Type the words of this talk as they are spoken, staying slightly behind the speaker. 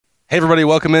Hey, everybody,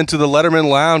 welcome into the Letterman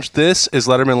Lounge. This is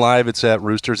Letterman Live. It's at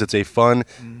Roosters. It's a fun,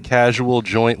 casual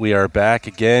joint. We are back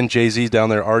again. Jay-Z's down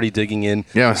there already digging in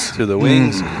to the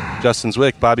wings. Justin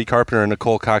Zwick, Bobby Carpenter, and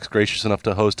Nicole Cox gracious enough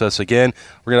to host us again.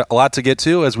 We're going to a lot to get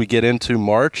to as we get into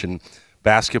March and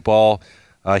basketball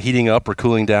heating up or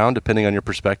cooling down, depending on your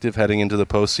perspective, heading into the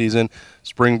postseason.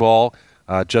 Spring ball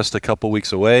just a couple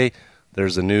weeks away.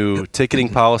 There's a new ticketing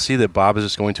policy that Bob is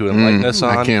just going to enlighten us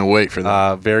on. I can't wait for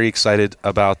that. Very excited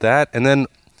about that. And then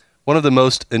one of the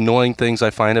most annoying things I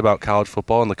find about college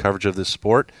football and the coverage of this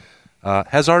sport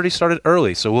has already started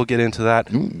early. So we'll get into that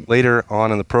later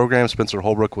on in the program. Spencer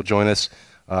Holbrook will join us.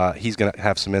 He's going to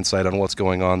have some insight on what's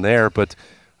going on there. But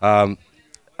we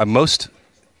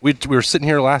were sitting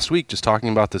here last week just talking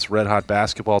about this red-hot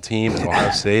basketball team in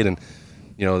Ohio State. And,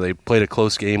 they played a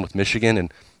close game with Michigan. And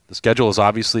the schedule is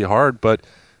obviously hard, but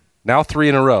now 3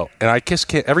 in a row. And I just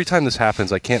can't, every time this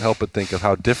happens, I can't help but think of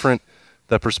how different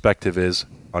the perspective is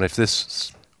on if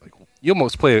this, you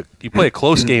play a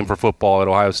close game for football at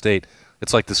Ohio State.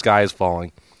 It's like the sky is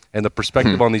falling. And the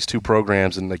perspective on these two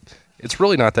programs, and it's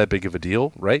really not that big of a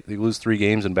deal, right? They lose 3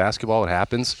 games in basketball, it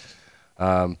happens.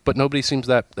 But nobody seems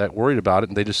that worried about it,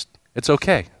 and it's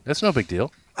okay. That's no big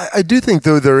deal. I do think,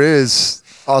 though, there is,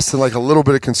 Austin, a little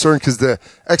bit of concern because the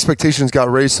expectations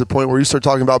got raised to the point where you start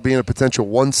talking about being a potential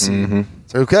 1 seed. Mm-hmm.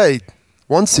 It's like, okay,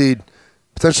 1 seed,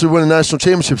 potentially winning national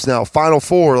championships now, Final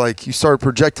Four. You start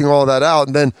projecting all of that out,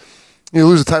 and then you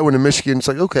lose a tight one in Michigan. It's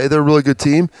like, okay, they're a really good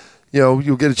team.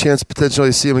 You'll get a chance to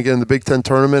potentially see them again in the Big Ten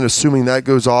tournament, assuming that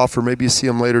goes off, or maybe you see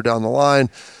them later down the line.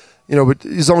 But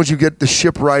as long as you get the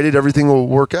ship righted, everything will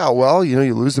work out. Well,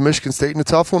 you lose to Michigan State in a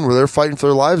tough one where they're fighting for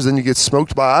their lives, then you get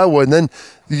smoked by Iowa, and then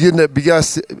you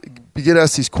begin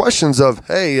asked these questions of,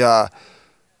 hey,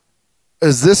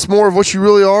 is this more of what you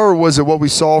really are, or was it what we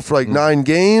saw for 9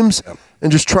 games? Yep.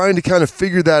 And just trying to kind of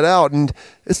figure that out. And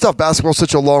it's tough. Basketball is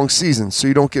such a long season, so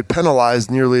you don't get penalized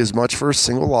nearly as much for a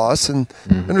single loss, and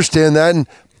understand that. And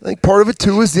I think part of it,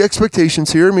 too, is the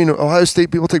expectations here. I mean, Ohio State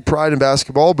people take pride in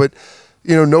basketball, but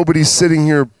nobody's sitting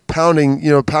here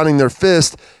pounding their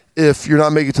fist if you're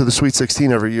not making it to the Sweet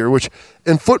 16 every year, which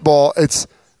in football, it's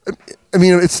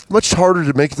much harder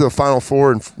to make it to the Final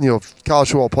Four and, college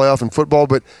football playoff and football,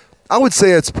 but I would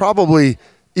say it's probably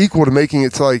equal to making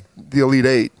it to the Elite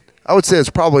Eight. I would say it's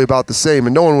probably about the same,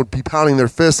 and no one would be pounding their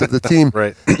fist if the team,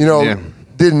 right.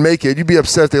 Didn't make it. You'd be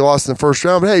upset if they lost in the first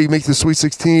round, but hey, you make the Sweet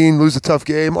 16, lose a tough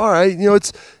game. All right,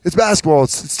 it's basketball.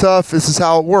 It's tough. This is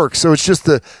how it works. So it's just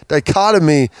the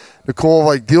dichotomy,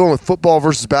 Nicole, dealing with football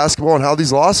versus basketball and how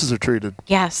these losses are treated.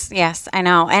 Yes, I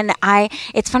know. And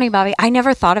it's funny, Bobby, I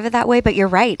never thought of it that way, but you're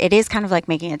right. It is kind of like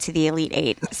making it to the Elite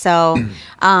Eight. So,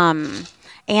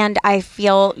 and I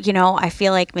feel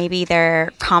like maybe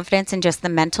their confidence in just the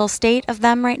mental state of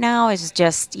them right now is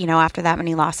just, after that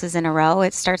many losses in a row,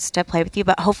 it starts to play with you.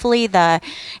 But hopefully the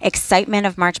excitement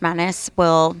of March Madness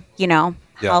will, help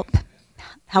them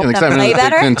play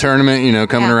better. Big Ten tournament,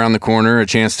 coming around the corner, a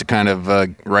chance to kind of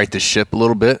right the ship a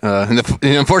little bit. And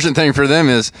the unfortunate thing for them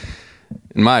is,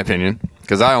 in my opinion,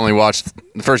 because I only watched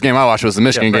the first game I watched was the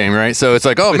Michigan game, right? So it's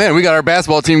like, oh man, we got our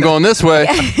basketball team going this way.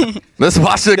 Let's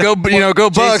watch it go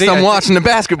Bucks. I'm watching the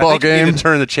basketball game. You need to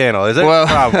turn the channel. Is that the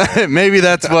problem? Maybe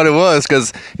that's what it was,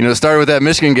 because it started with that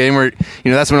Michigan game where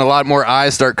that's when a lot more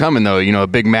eyes start coming, though. A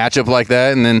big matchup like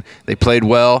that, and then they played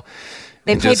well.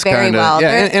 They played very well.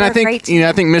 Yeah, and I think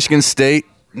I think Michigan State,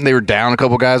 they were down a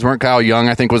couple guys. Weren't Kyle Young?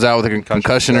 I think was out with a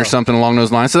concussion or something along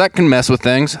those lines. So that can mess with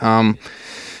things.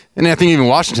 And I think even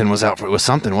Washington was out with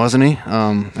something, wasn't he?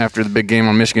 After the big game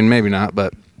on Michigan, maybe not.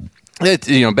 But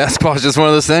basketball is just one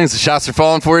of those things. The shots are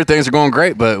falling for you, things are going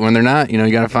great. But when they're not,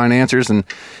 you got to find answers. And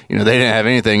they didn't have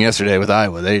anything yesterday with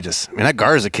Iowa. They just, that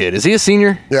Garza kid, is he a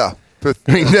senior? Yeah.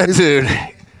 That dude.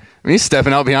 He's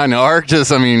stepping out behind the arc,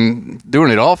 doing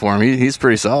it all for him. He's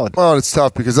pretty solid. Well, it's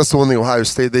tough because that's the one thing Ohio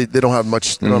State, they don't have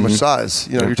much much size.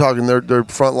 You're talking their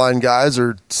frontline guys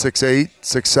are 6'8",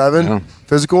 6'7",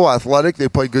 physical, athletic. They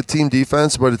play good team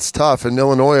defense, but it's tough. And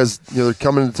Illinois, they're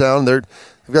coming into town, they've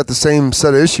got the same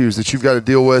set of issues that you've got to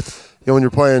deal with when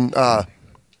you're playing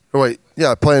playing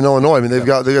Illinois. I mean, they've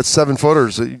got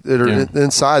 7-footers that are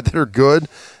inside that are good.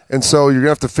 And so you're going to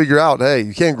have to figure out, hey,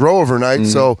 you can't grow overnight,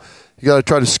 so you got to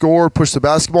try to score, push the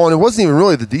basketball. And it wasn't even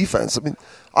really the defense. I mean,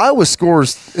 Iowa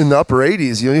scores in the upper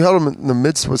 80s. You held them in the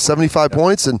midst with 75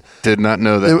 points. And did not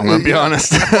know that, I'm going to be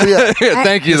honest.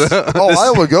 Thank you, though.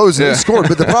 Iowa goes and scored.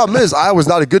 But the problem is Iowa's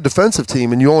not a good defensive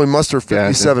team, and you only muster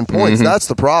 57 points. That's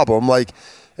the problem.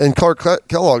 And Clark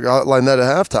Kellogg outlined that at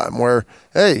halftime where,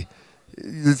 hey,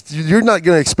 you're not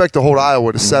going to expect to hold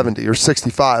Iowa to 70 or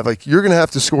 65. You're going to have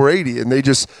to score 80, and they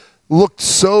just – looked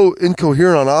so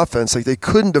incoherent on offense. Like they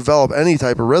couldn't develop any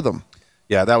type of rhythm.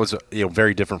 Yeah, that was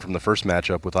very different from the first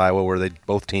matchup with Iowa, where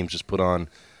both teams just put on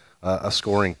a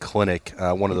scoring clinic.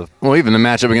 Even the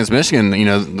matchup against Michigan,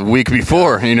 the week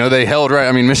before, they held right.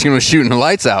 I mean, Michigan was shooting the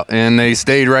lights out, and they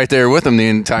stayed right there with them the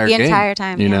entire game. The entire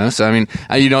time, So I mean,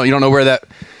 you don't know where that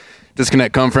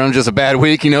disconnect come from. Just a bad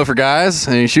week, for guys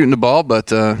and shooting the ball.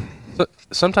 But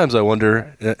sometimes I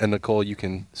wonder, and Nicole, you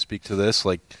can speak to this.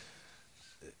 Like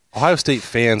Ohio State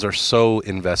fans are so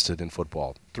invested in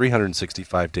football,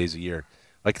 365 days a year.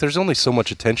 Like there's only so much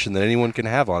attention that anyone can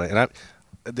have on it, and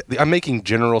I'm making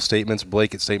general statements,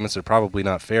 blanket statements that are probably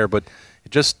not fair, but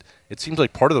it seems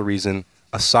like part of the reason,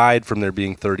 aside from there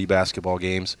being 30 basketball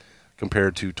games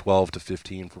compared to 12 to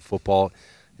 15 for football,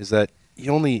 is that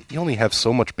you only have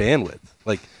so much bandwidth.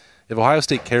 Like if Ohio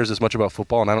State cares as much about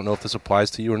football, and I don't know if this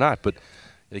applies to you or not, but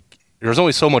there's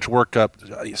only so much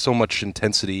workup, so much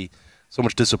intensity, so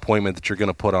much disappointment that you're going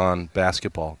to put on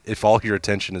basketball if all your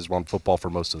attention is on football for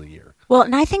most of the year. Well,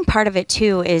 and I think part of it,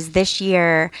 too, is this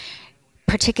year,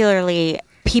 particularly,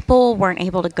 people weren't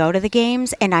able to go to the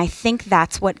games, and I think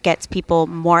that's what gets people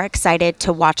more excited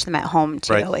to watch them at home,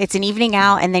 too. Right. It's an evening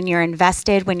out, and then you're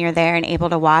invested when you're there and able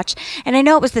to watch. And I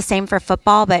know it was the same for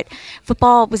football, but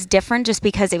football was different just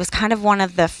because it was kind of one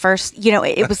of the first,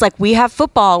 it was like, we have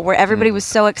football, where everybody was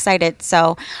so excited.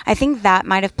 So I think that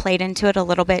might have played into it a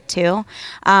little bit, too.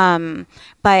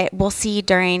 But we'll see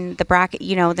during the bracket,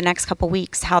 the next couple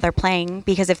weeks how they're playing.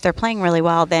 Because if they're playing really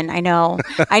well, then I know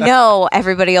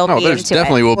everybody will be into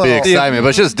it. Definitely will be excitement, but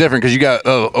it's just different because you got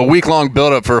a week-long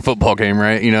build-up for a football game,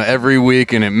 right? Every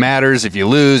week, and it matters. If you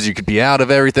lose, you could be out of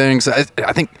everything. So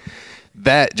I think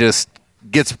that just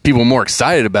gets people more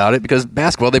excited about it because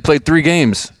basketball, they played 3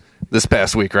 games this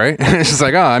past week, right? It's just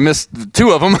like, I missed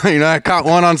 2 of them. I caught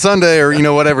one on Sunday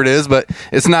or, whatever it is. But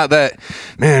it's not that,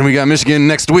 man, we got Michigan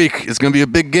next week. It's going to be a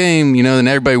big game, and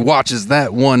everybody watches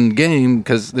that one game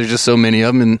because there's just so many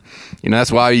of them. And,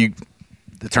 that's why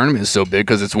the tournament is so big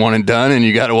because it's one and done and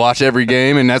you got to watch every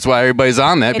game. And that's why everybody's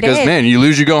on that because, man, you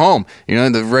lose, you go home.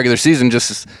 The regular season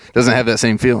just doesn't have that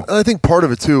same feel. And I think part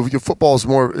of it, too, football is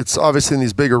more, it's obviously in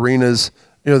these big arenas.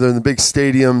 They're in the big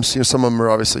stadiums. Some of them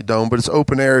are obviously dome, but it's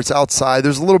open air. It's outside.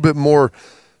 There's a little bit more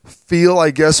feel,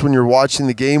 I guess, when you're watching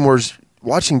the game. Whereas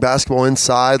watching basketball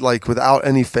inside, like without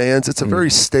any fans, it's a very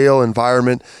stale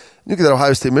environment. Look at that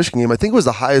Ohio State-Michigan game. I think it was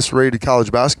the highest-rated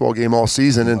college basketball game all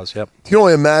season. And you can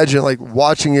only imagine, like,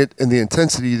 watching it and the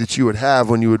intensity that you would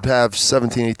have when you would have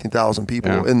 17,000, 18,000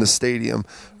 people in the stadium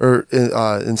or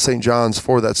in St. John's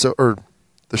for that. Or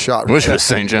the shot. Wish it was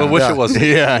St. John's. Wish it wasn't.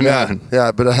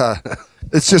 Yeah, but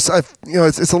it's just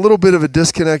it's a little bit of a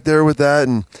disconnect there with that,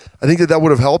 and I think that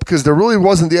would have helped because there really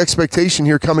wasn't the expectation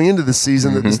here coming into the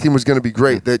season that this team was going to be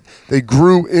great. That they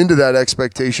grew into that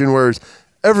expectation, whereas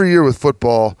every year with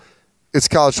football, it's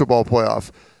college football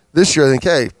playoff. This year, I think,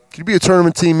 hey, could you be a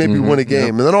tournament team, maybe win a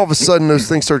game, and then all of a sudden those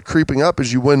things start creeping up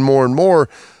as you win more and more.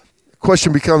 The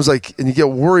question becomes and you get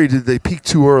worried, did they peak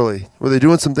too early? Were they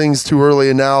doing some things too early,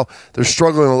 and now they're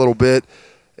struggling a little bit?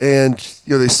 And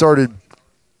they started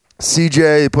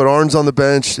CJ, they put Arns on the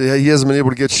bench. He hasn't been able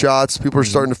to get shots. People are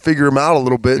starting to figure him out a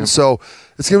little bit. And so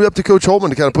it's going to be up to Coach Holtman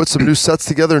to kind of put some new sets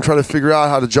together and try to figure out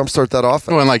how to jumpstart that offense.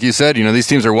 Well, and like you said, these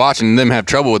teams are watching them have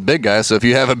trouble with big guys. So if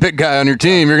you have a big guy on your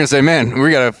team, you're going to say, man, we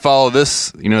got to follow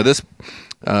this, this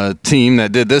team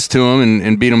that did this to them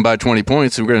and beat them by 20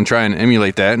 points. So we're going to try and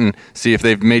emulate that and see if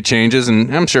they've made changes.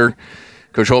 And I'm sure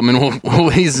Coach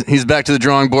Holtman, he's back to the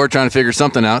drawing board trying to figure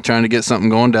something out, trying to get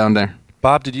something going down there.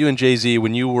 Bob, did you and Jay-Z,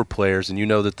 when you were players and you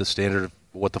know that the standard of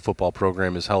what the football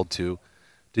program is held to,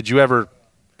 did you ever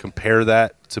compare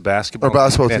that to basketball? Our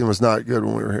basketball team was not good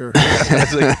when we were here.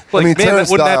 Terrence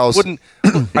Styles.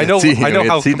 I know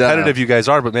how competitive Dial. you guys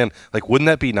are, but man, wouldn't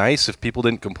that be nice if people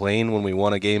didn't complain when we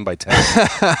won a game by 10?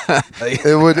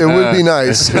 It would be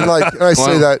nice. And I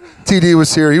say that, TD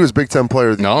was here. He was Big Ten Player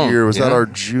of the Year. Was that our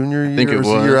junior year? I think it was.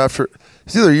 The year after.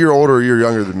 He's either a year older or a year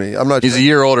younger than me. I'm not. He's a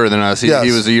year older than us. He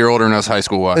was a year older than us high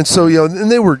school-wise. And so,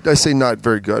 and they were, I say, not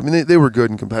very good. I mean, they were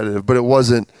good and competitive, but it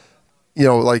wasn't,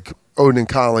 like Odin and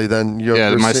Connolly then.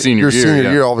 My senior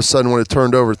year, all of a sudden when it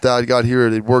turned over, Thad got here,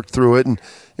 they worked through it, and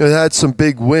they had some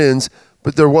big wins,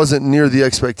 but there wasn't near the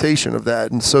expectation of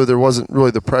that. And so there wasn't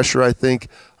really the pressure, I think,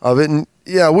 of it. And,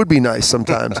 it would be nice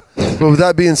sometimes. But with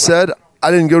that being said,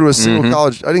 I didn't go to a single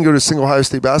college. I didn't go to a single Ohio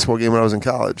State basketball game when I was in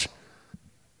college.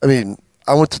 I mean,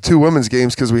 I went to 2 women's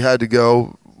games because we had to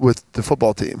go with the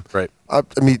football team. Right. I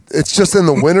mean, it's just in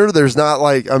the winter. There's not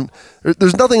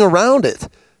there's nothing around it.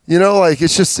 You know, like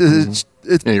it's just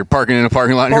Yeah, you're parking in a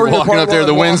parking lot and you're Parking in a walking up parking there. lot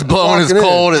The and wind's blowing. It's walking in.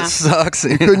 cold. Yeah. It sucks.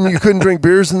 you couldn't drink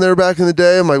beers in there back in the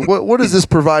day. I'm like, what is this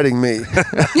providing me?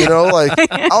 You know, like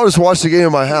I'll just watch the game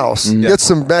in my house, get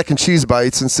some mac and cheese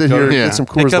bites, and sit here and get some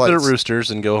Coors Pick up Lights. at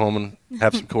Roosters and go home and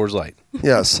have some Coors Light.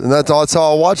 Yes, and that's how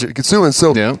I'll watch it, consume it.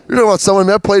 So Yeah. you're talking about someone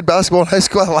that played basketball in high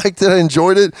school. I liked it. I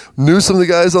enjoyed it. Knew some of the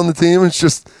guys on the team. It's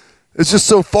just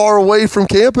so far away from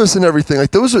campus and everything.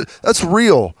 Like that's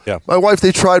real. Yeah. My wife,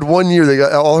 they tried one year. They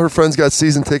got all her friends got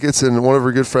season tickets, and one of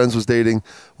her good friends was dating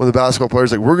one of the basketball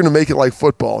players. Like, we're going to make it like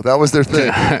football. That was their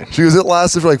thing. She goes, it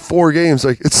lasted for like 4 games.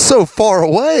 Like, it's so far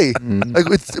away. Like,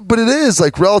 but it is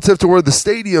like relative to where the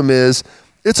stadium is.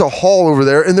 It's a hall over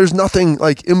there, and there's nothing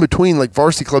like in between. Like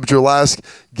varsity club's your last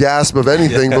gasp of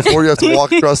anything before you have to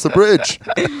walk across the bridge.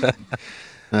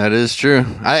 That is true.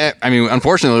 I mean,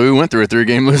 unfortunately, we went through a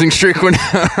 3-game losing streak when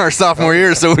our sophomore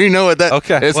year, so we know what that.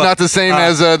 Okay, it's well, not the same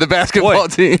as the basketball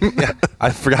team. Yeah, I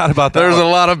forgot about that. There's one. a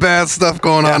lot of bad stuff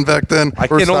going on back then. I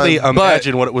First can only time.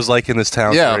 imagine what it was like in this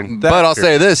town. Yeah, during that but I'll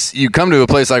say period. this: you come to a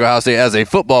place like Ohio State as a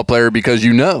football player because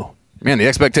man, the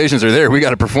expectations are there. We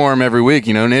got to perform every week,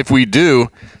 and if we do,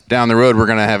 down the road, we're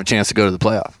going to have a chance to go to the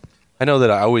playoff. I know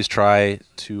that I always try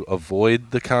to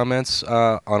avoid the comments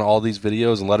on all these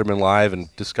videos and Letterman Live and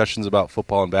discussions about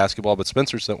football and basketball, but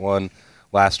Spencer sent one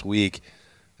last week.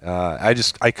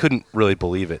 I couldn't really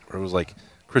believe it. It was like,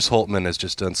 Chris Holtman has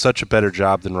just done such a better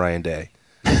job than Ryan Day.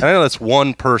 And I know that's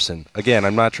one person. Again,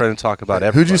 I'm not trying to talk about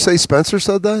everybody. Who'd you say Spencer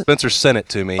said that? Spencer sent it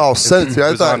to me. Oh, sent it to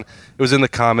you. It was in the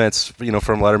comments, from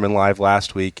Letterman Live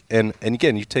last week. And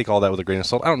again, you take all that with a grain of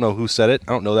salt. I don't know who said it.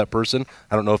 I don't know that person.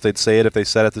 I don't know if they'd say it if they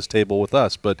sat at this table with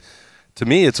us. But to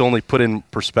me, it's only put in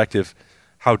perspective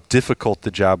how difficult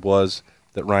the job was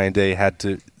that Ryan Day had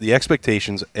to. The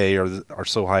expectations, are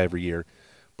so high every year.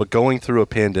 But going through a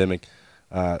pandemic,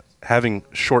 having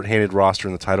shorthanded roster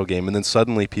in the title game, and then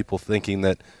suddenly people thinking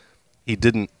that he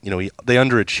didn't, they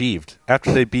underachieved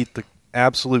after they beat the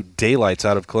absolute daylights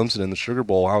out of Clemson in the Sugar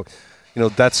Bowl. How,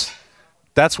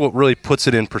 that's what really puts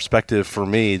it in perspective for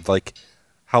me, like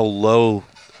how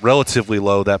relatively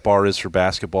low that bar is for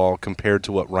basketball compared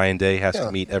to what Ryan Day has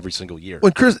to meet every single year.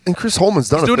 When Chris Holman's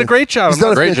done, He's doing a great job. He's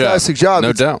done a Great fantastic job.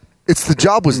 No doubt. It's the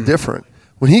job was different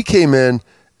when he came in.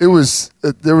 There was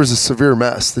a severe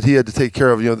mess that he had to take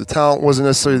care of. The talent wasn't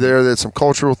necessarily there. They had some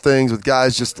cultural things with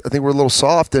guys. I think we're a little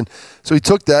soft, and so he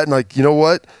took that and you know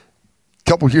what? A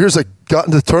couple years, got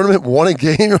into the tournament, won a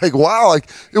game. You're like, wow,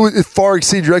 it far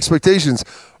exceeded your expectations.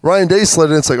 Ryan Day slid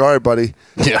in. It's like, all right, buddy,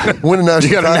 win a national. You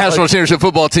got a national championship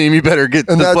football team. You better get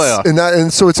to the playoff.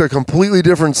 And so it's a completely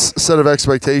different set of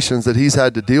expectations that he's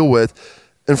had to deal with.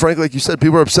 And frankly, like you said,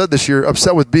 people are upset this year,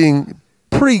 upset with being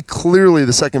pretty clearly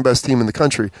the second best team in the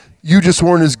country. You just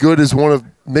weren't as good as one of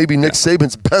maybe Nick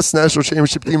Saban's best national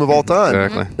championship team of all time.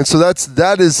 Exactly. And so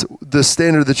that is the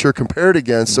standard that you're compared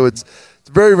against. So it's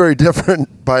very, very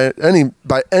different by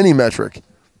any metric.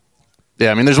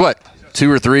 Yeah, I mean, there's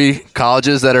 2 or 3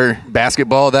 colleges that are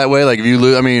basketball that way. Like if you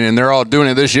lose, and they're all doing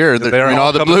it this year.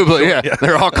 All the blue,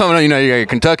 they're all coming. You got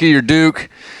Kentucky, your Duke.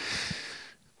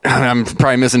 I'm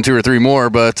probably missing 2 or 3 more,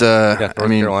 but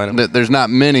Carolina. There's not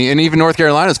many, and even North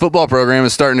Carolina's football program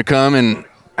is starting to come. And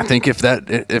I think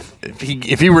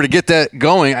if he were to get that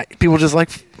going, people just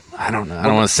I don't know. I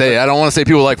don't want to say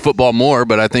people like football more,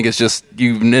 but I think it's just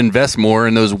you invest more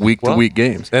in those week-to-week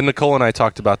games. And Nicole and I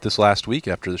talked about this last week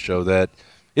after the show that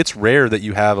it's rare that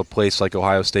you have a place like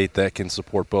Ohio State that can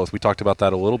support both. We talked about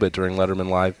that a little bit during Letterman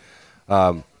Live,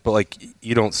 but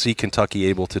you don't see Kentucky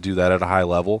able to do that at a high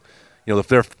level. If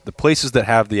they're the places that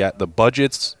have the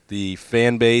budgets, the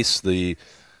fan base,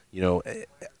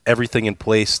 everything in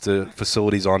place, the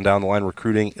facilities on down the line,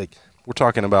 recruiting. We're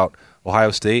talking about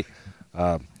Ohio State.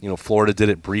 Florida did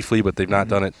it briefly, but they've not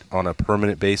done it on a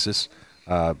permanent basis.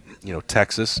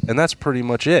 Texas, and that's pretty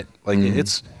much it.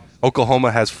 It's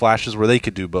Oklahoma has flashes where they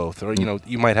could do both, or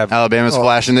you might have Alabama's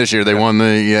flashing this year. They won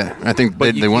the I think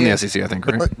they won the SEC. I think,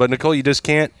 right? But Nicole, you just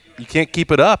can't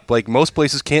keep it up. Most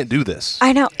places can't do this.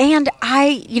 I know, and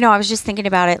I was just thinking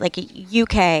about it.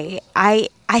 UK,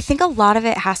 I think a lot of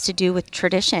it has to do with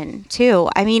tradition too.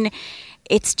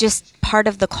 It's just part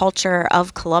of the culture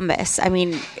of Columbus.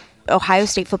 Ohio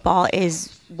State football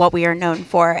is what we are known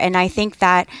for, and I think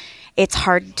that it's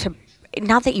hard to.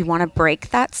 Not that you want to break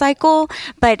that cycle,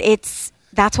 but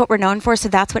that's what we're known for. So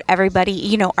that's what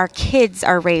everybody, our kids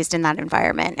are raised in that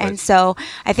environment. Right. And so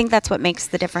I think that's what makes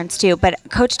the difference too. But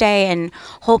Coach Day and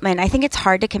Holtman, I think it's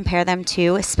hard to compare them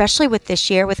too, especially with this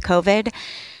year with COVID.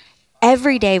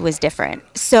 Every day was different.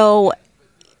 So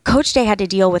Coach Day had to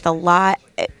deal with a lot.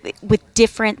 with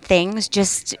different things,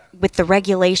 just with the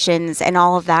regulations and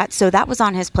all of that. So that was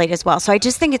on his plate as well. So I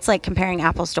just think it's like comparing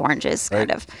apples to oranges,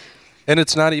 kind of. And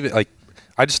it's not even like,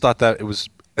 I just thought that it was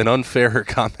an unfair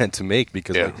comment to make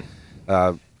because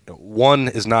one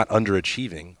is not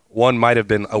underachieving. One might have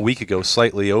been a week ago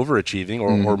slightly overachieving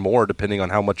or more, depending on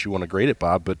how much you want to grade it,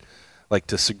 Bob. But like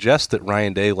to suggest that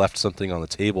Ryan Day left something on the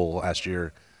table last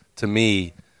year, to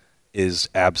me, is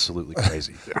absolutely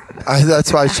crazy.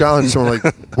 That's why I challenged him. Like,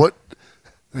 what?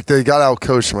 Like they got out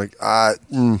coached. I'm like,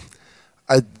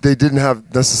 they didn't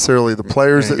have necessarily the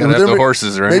players. Yeah, have the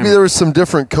horses, right? Maybe there was some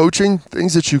different coaching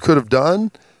things that you could have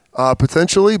done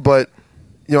potentially, but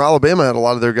Alabama had a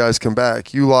lot of their guys come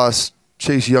back. You lost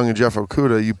Chase Young and Jeff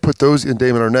Okudah. You put those in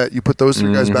Damon Arnett. You put those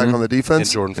three guys back on the defense.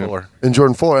 And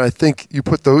Jordan Fuller. And I think you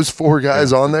put those four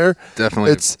guys on there.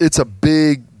 Definitely. It's a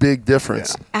big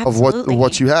difference of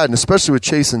what you had, and especially with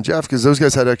Chase and Jeff, because those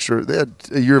guys had they had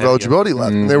a year of eligibility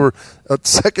left, and they were a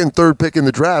second, third pick in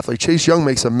the draft. Like Chase Young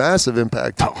makes a massive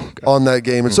impact on that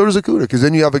game, and so does Okudah, because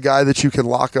then you have a guy that you can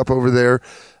lock up over there,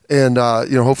 and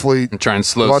hopefully and try and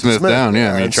slow Smith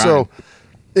down. So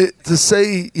to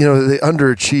say they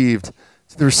underachieved.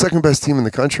 They were second best team in the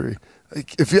country.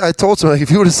 Like I told someone, if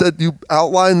you would have said you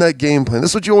outlined that game plan,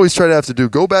 this is what you always try to have to do.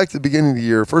 Go back to the beginning of the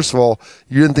year. First of all,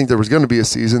 you didn't think there was going to be a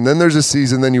season. Then there's a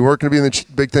season. Then you weren't going to be in the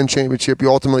Big Ten championship. You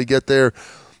ultimately get there.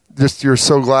 Just you're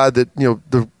so glad that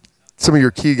some of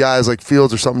your key guys like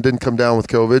Fields or something didn't come down with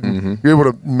COVID. And you're able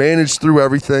to manage through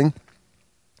everything,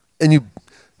 and you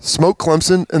smoke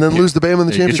Clemson and then lose the Bama in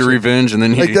the championship. Get your revenge, and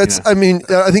then I mean,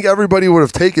 I think everybody would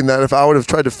have taken that if I would have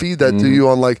tried to feed that to you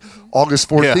on like August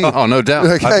 14th. Yeah. Oh, no doubt.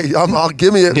 Like, hey, I'll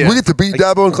give me it. We get to beat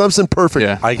Dabo and Clemson. Perfect.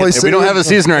 Yeah. If we don't have a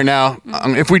season right now,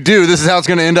 if we do, this is how it's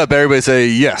going to end up. Everybody say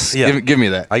yes. Yeah. Give me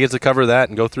that. I get to cover that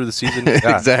and go through the season.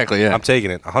 Exactly. Yeah. I'm taking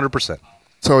it 100%.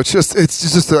 So it's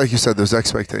just like you said, those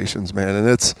expectations, man, and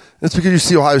it's because you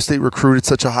see Ohio State recruit at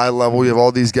such a high level. You have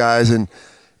all these guys, and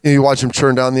you watch them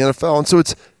churn down the NFL, and so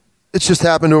it's just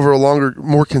happened over a longer,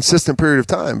 more consistent period of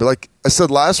time. But like I said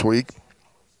last week,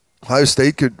 Ohio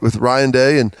State could, with Ryan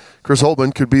Day and Chris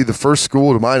Holtmann, could be the first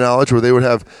school, to my knowledge, where they would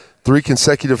have 3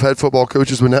 consecutive head football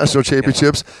coaches win national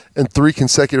championships and 3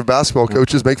 consecutive basketball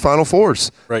coaches make Final Fours.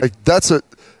 Right. Like that's a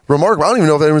remarkable. I don't even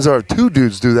know if anyone's ever 2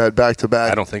 dudes do that back to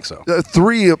back. I don't think so.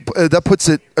 3, that puts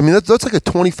it. I mean, that's like a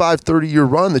 25, 30-year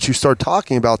run that you start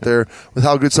talking about there with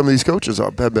how good some of these coaches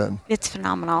have been. It's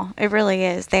phenomenal. It really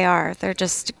is. They are. They're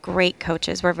just great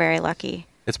coaches. We're very lucky.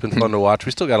 It's been fun to watch.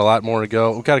 We still got a lot more to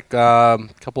go. We've got a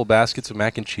couple of baskets of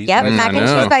mac and cheese. Yep, bites. mac and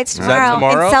cheese bites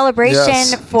tomorrow. In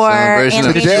celebration for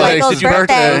Anthony Schlegel's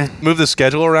birthday. Move the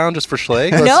schedule around just for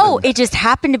Schleg? No, it just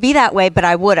happened to be that way, but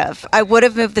I would have.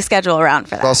 moved the schedule around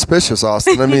for that. Auspicious,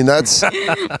 Austin. I mean,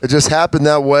 it just happened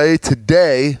that way.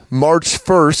 Today, March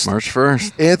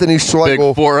 1st. Anthony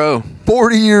Schlegel. Big 4-0.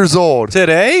 40 years old.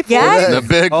 Today? Yes. The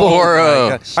big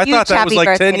 4-0. I thought that was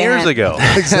like 10 years ago.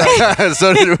 Exactly.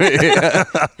 So did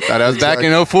we. That was back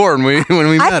in 04 when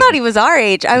we met. I thought he was our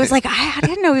age. I was like, I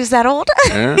didn't know he was that old.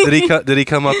 Yeah. Did he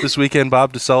come up this weekend,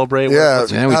 Bob, to celebrate? Yeah,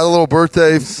 had a little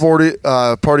birthday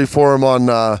party for him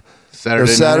on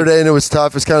Saturday, and it was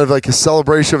tough. It's kind of like a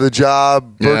celebration of the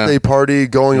job, birthday party,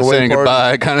 going away saying party.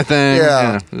 Goodbye kind of thing.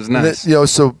 Yeah. It was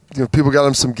nice. So people got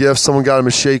him some gifts. Someone got him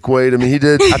a shake weight. I mean, he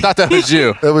did. I thought that was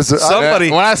you. It was somebody.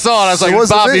 When I saw it, I was like,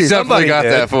 Bobby definitely got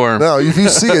that for him. No, if you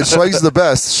see it, Schleg's the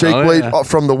best. Shake weight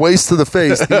from the waist to the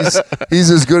face. He's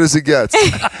as good as it gets.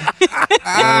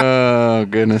 Oh,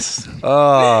 goodness.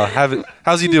 Oh,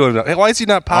 how's he doing? Why is he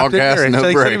not popped in here? No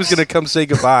he said he was going to come say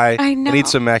goodbye and eat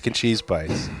some mac and cheese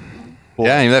bites. Boy.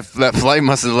 Yeah, that flight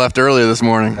must have left earlier this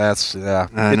morning. Get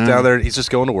down there. He's just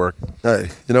going to work. Hey,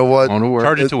 you know what?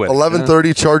 Charge it to win.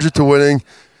 11:30, charge it to winning.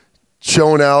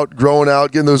 Showing out, growing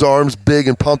out, getting those arms big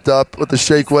and pumped up with the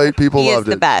shake weight. People loved it. He is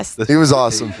the best. He was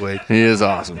awesome. He is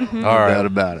awesome. Mm-hmm. All right. No doubt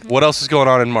about it. What else is going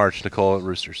on in March, Nicole, at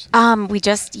Roosters? We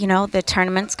just, the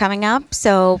tournament's coming up,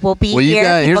 so we'll be Well,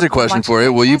 here. Here's a question for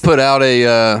you. Will you put out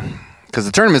because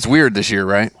the tournament's weird this year,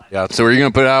 right? Yeah. So are you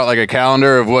going to put out like a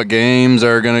calendar of what games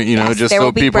are going to, Yes, just there so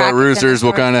will be people at brackets in the Roosters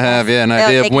will kind of have an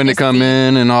idea of when to come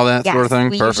in and all that sort of thing?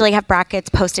 We Perfect. usually have brackets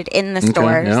posted in the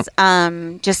stores,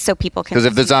 just so people can. Because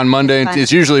if it's on Monday,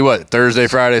 it's usually Thursday,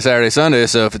 Friday, Saturday, Sunday.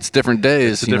 So if it's different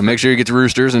days, make sure you get to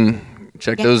Roosters and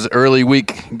check those early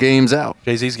week games out.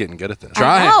 Jay-Z's getting good at this.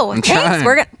 I'm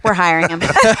trying. We're hiring him.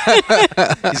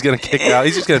 He's going to kick out.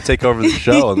 He's just going to take over the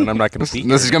show, and then I'm not going to beat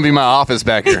This is going to be my office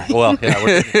back here. Well,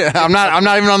 yeah. I'm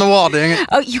not even on the wall, dang it.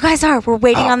 Oh, you guys are. We're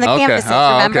waiting on the canvases,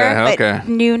 remember? But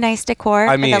new nice decor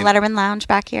for the Letterman Lounge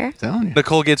back here. Telling you.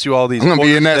 Nicole gets you all these. I'm going to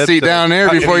be in that seat down there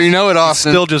before you know it,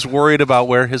 Austin. Still just worried about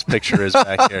where his picture is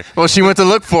back here. Well, she went to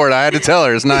look for it. I had to tell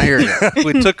her it's not here yet.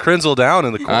 We took Krenzel down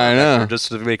in the corner. I know. Just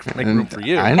to make room for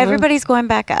you. I know. Everybody's going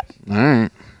back up. All right.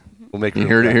 We'll make You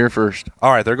heard it here first.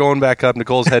 All right, they're going back up.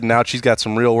 Nicole's heading out. She's got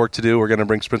some real work to do. We're going to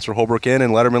bring Spencer Holbrook in,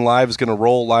 and Letterman Live is going to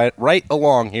roll right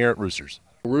along here at Roosters.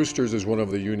 Roosters is one of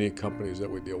the unique companies that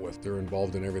we deal with. They're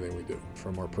involved in everything we do,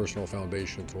 from our personal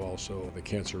foundation to also the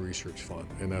Cancer Research Fund.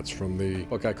 And that's from the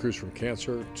Buckeye Cruise from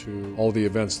Cancer to all the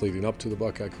events leading up to the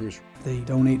Buckeye Cruise. They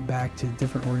donate back to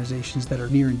different organizations that are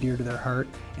near and dear to their heart,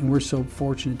 and we're so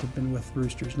fortunate to have been with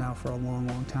Roosters now for a long,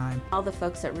 long time. All the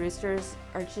folks at Roosters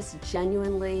are just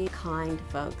genuinely kind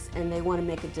folks, and they want to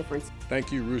make a difference.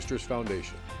 Thank you, Roosters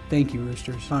Foundation. Thank you,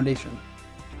 Roosters Foundation.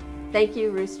 Thank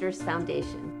you, Roosters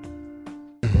Foundation.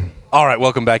 All right,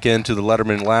 welcome back into the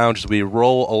Letterman Lounge as we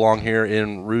roll along here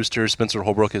in Roosters. Spencer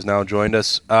Holbrook has now joined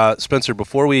us. Spencer,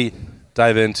 before we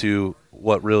dive into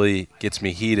what really gets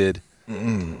me heated,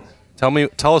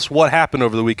 tell us what happened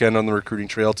over the weekend on the recruiting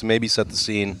trail to maybe set the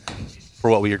scene for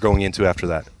what we are going into after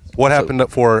that. What happened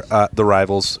for the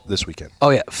Rivals this weekend? Oh,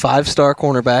 yeah. 5-star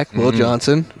cornerback, Will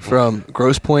Johnson from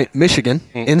Grosse Pointe, Michigan.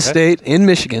 In-state, in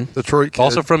Michigan. Detroit kid.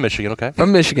 Also from Michigan, okay.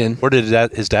 From Michigan. Where did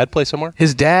his dad play somewhere?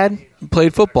 His dad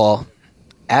played football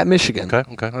at Michigan.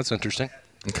 Okay, that's interesting.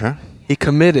 Okay. He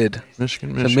committed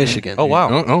Michigan. to Michigan. Oh,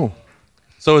 wow. Oh.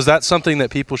 So is that something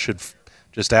that people should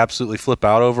just absolutely flip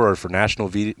out over, or for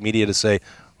national media to say,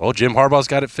 oh, Jim Harbaugh's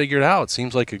got it figured out. It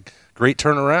seems like a great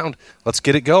turnaround. Let's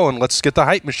get it going. Let's get the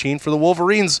hype machine for the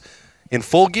Wolverines in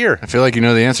full gear. I feel like you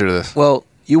know the answer to this. Well,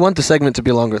 you want the segment to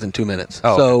be longer than 2 minutes.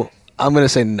 Oh, so I'm going to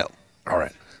say no. All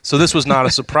right. So this was not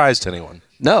a surprise to anyone.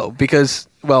 No, because,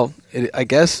 I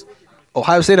guess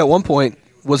Ohio State at one point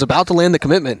was about to land the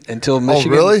commitment until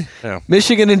Michigan. Oh, really? Yeah.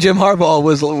 Michigan and Jim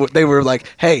Harbaugh they were like,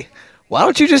 hey, why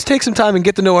don't you just take some time and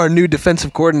get to know our new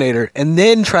defensive coordinator and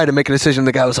then try to make a decision?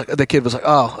 The kid was like,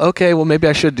 oh, okay, well, maybe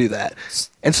I should do that.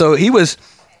 And so he was,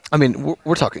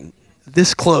 we're talking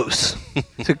this close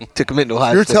to commit to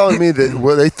Ohio State. You're telling me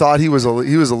that they thought he was a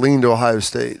lean to Ohio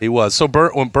State. He was. So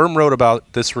when Berm wrote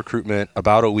about this recruitment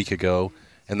about a week ago,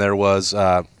 and there was,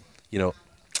 a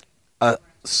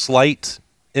slight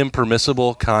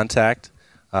impermissible contact.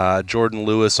 Jordan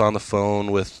Lewis on the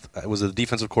phone with was the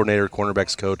defensive coordinator,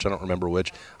 cornerbacks coach. I don't remember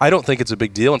which. I don't think it's a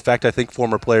big deal. In fact, I think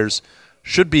former players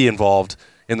should be involved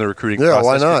in the recruiting process.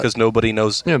 Why not? Because nobody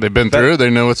knows. Yeah, they've been through it. They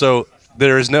know it's. So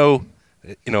there is no.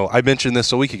 I mentioned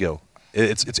this a week ago.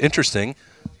 It's interesting,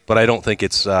 but I don't think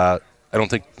it's. I don't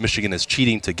think Michigan is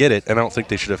cheating to get it, and I don't think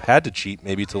they should have had to cheat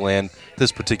maybe to land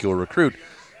this particular recruit.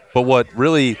 But what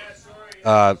really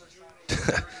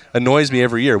annoys me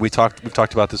every year. We've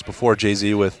talked about this before,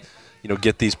 Jay-Z, with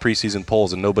get these preseason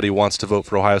polls and nobody wants to vote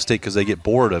for Ohio State because they get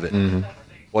bored of it. Mm-hmm.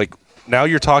 Like now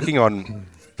you're talking on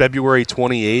February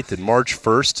 28th and March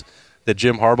 1st that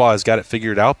Jim Harbaugh has got it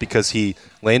figured out because he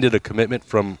landed a commitment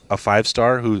from a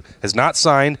 5-star who has not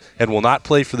signed and will not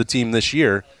play for the team this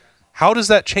year. How does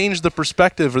that change the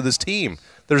perspective of this team?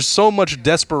 There's so much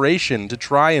desperation to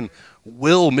try and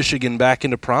will Michigan back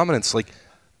into prominence. Like,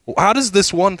 how does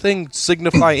this one thing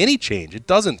signify any change? It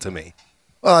doesn't to me.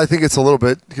 Well, I think it's a little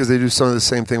bit because they do some of the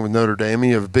same thing with Notre Dame.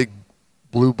 You have a big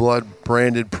blue blood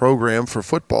branded program for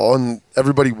football, and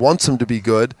everybody wants them to be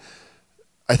good.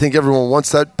 I think everyone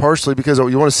wants that partially because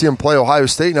you want to see them play Ohio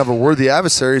State and have a worthy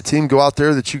adversary, a team go out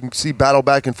there that you can see battle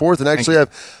back and forth and actually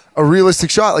have a realistic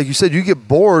shot. Like you said, you get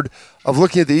bored of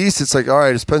looking at the East. It's like, all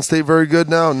right, is Penn State very good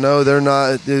now? No, they're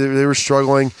not. They were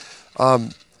struggling.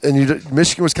 And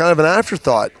Michigan was kind of an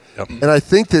afterthought. Yep. And I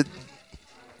think that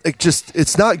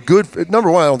it's not good.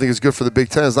 Number one, I don't think it's good for the Big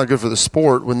Ten. It's not good for the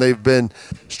sport when they've been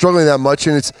struggling that much.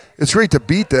 And it's great to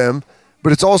beat them,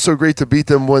 but it's also great to beat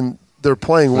them when they're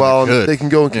playing well and they can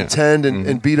go and contend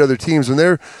and beat other teams. When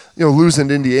they're losing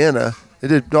to Indiana,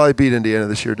 they beat Indiana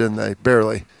this year, didn't they?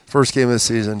 Barely. First game of the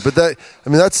season. But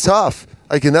that's tough.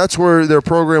 And that's where their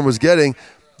program was getting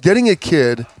a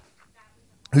kid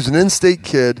who's an in-state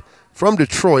kid from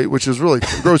Detroit, which is really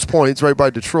Grosse Pointe, it's right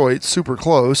by Detroit, super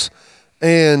close.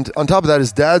 And on top of that,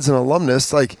 his dad's an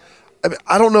alumnus. I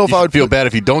don't know if I would feel bad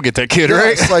if you don't get that kid,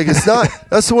 right? It's not.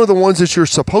 That's one of the ones that you're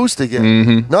supposed to get.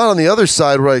 Mm-hmm. Not on the other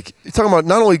side, where you're talking about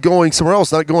not only going somewhere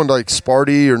else, not going to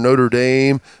Sparty or Notre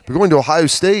Dame, but going to Ohio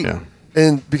State. Yeah.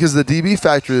 And because of the DB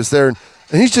factor that's there.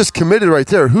 And he's just committed right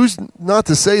there. Who's not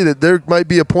to say that there might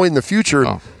be a point in the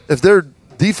future if their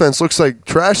defense looks like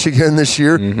trash again this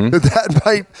year,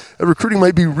 that recruiting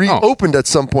might be reopened at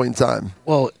some point in time.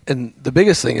 Well, and the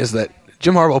biggest thing is that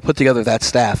Jim Harbaugh put together that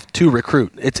staff to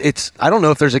recruit. It's I don't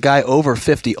know if there's a guy over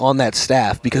 50 on that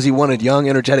staff because he wanted young,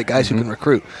 energetic guys who can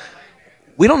recruit.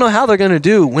 We don't know how they're going to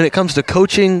do when it comes to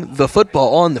coaching the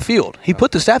football on the field. He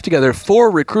put the staff together for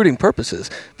recruiting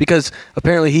purposes because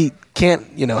apparently he can't,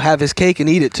 have his cake and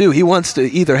eat it too. He wants to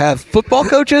either have football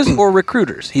coaches or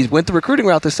recruiters. He went the recruiting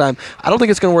route this time. I don't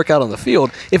think it's going to work out on the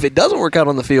field. If it doesn't work out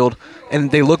on the field and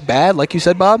they look bad, like you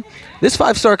said, Bob, this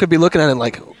 5-star could be looking at it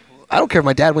like, I don't care if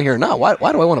my dad went here or not. Why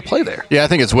do I want to play there? Yeah, I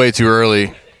think it's way too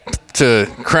early to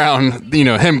crown,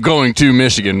 him going to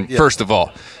Michigan, first of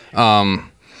all.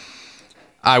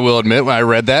 I will admit, when I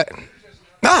read that,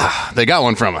 they got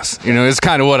one from us. It's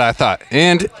kind of what I thought.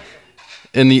 And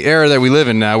in the era that we live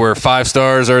in now, where 5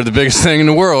 stars are the biggest thing in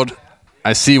the world,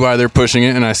 I see why they're pushing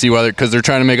it, and I see why because they're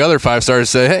trying to make other 5 stars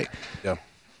say, hey,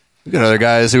 we got other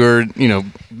guys who are,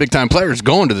 big-time players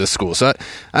going to this school. So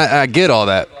I get all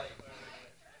that.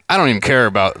 I don't even care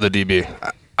about the DB.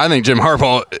 I think Jim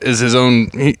Harbaugh is his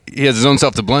own. He has his own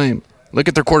self to blame. Look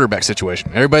at their quarterback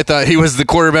situation. Everybody thought he was the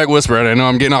quarterback whisperer. I know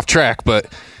I'm getting off track,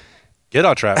 but get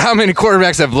on track. How many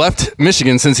quarterbacks have left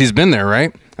Michigan since he's been there,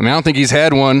 right? I don't think he's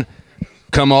had one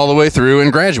come all the way through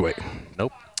and graduate.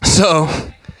 Nope. So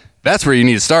that's where you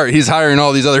need to start. He's hiring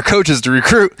all these other coaches to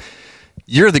recruit.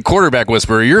 You're the quarterback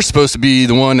whisperer. You're supposed to be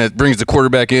the one that brings the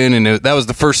quarterback in, and that was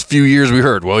the first few years we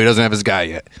heard. Well, he doesn't have his guy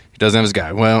yet. Doesn't have his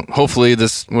guy. Well, hopefully I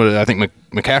think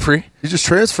McCaffrey? He just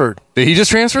transferred. Did he just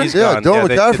transfer? Dylan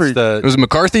McCaffrey. Was it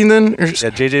McCarthy then?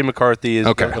 J.J. McCarthy is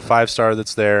the 5-star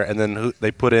that's there, and then they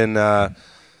put in that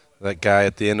guy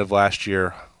at the end of last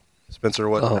year, Spencer.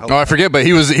 What? Oh, I forget, but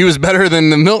he was better than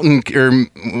the Milton.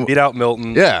 Beat out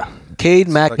Milton. Yeah. Cade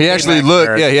Mack. He actually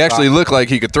looked like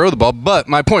he could throw the ball. But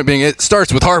my point being, it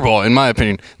starts with Harbaugh, in my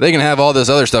opinion. They can have all this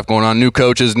other stuff going on, new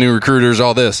coaches, new recruiters,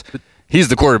 all this. He's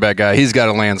the quarterback guy. He's got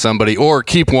to land somebody or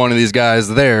keep one of these guys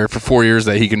there for 4 years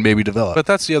that he can maybe develop. But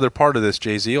that's the other part of this,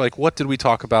 Jay-Z. Like, what did we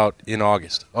talk about in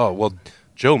August? Oh, well,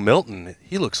 Joe Milton,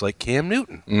 he looks like Cam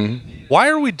Newton. Mm-hmm. Why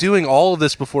are we doing all of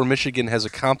this before Michigan has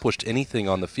accomplished anything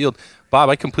on the field? Bob,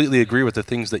 I completely agree with the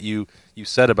things that you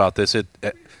said about this.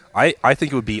 I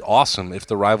think it would be awesome if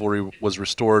the rivalry was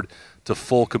restored to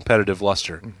full competitive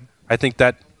luster. Mm-hmm. I think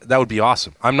that would be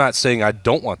awesome. I'm not saying I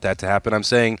don't want that to happen. I'm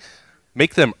saying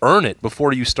make them earn it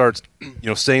before you start,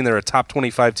 saying they're a top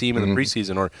 25 team in the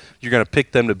preseason, or you're going to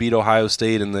pick them to beat Ohio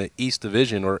State in the East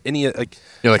Division, or any like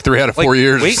 3 out of 4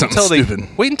 years. Wait or something until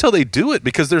stupid. Wait until they do it,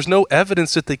 because there's no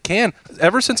evidence that they can.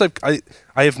 Ever since I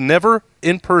have never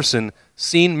in person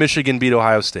seen Michigan beat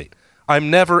Ohio State. I'm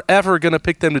never ever going to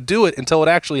pick them to do it until it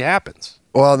actually happens.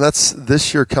 Well, that's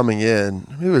this year coming in.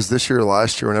 Maybe it was this year or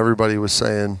last year when everybody was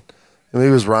saying, maybe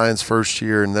it was Ryan's first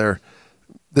year, and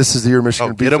this is the year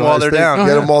Michigan beats get them Ohio while they're State. down.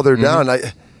 Get them while they're down.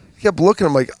 I kept looking.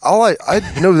 I'm like, I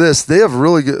know this. They have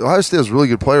really good. Ohio State has really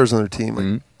good players on their team.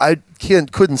 Like, I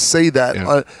couldn't say that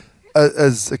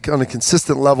on a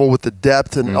consistent level with the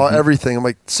depth and everything. I'm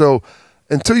like, so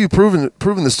until you've proven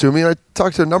this to me, and I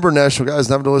talked to a number of national guys,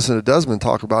 and having to listen to Desmond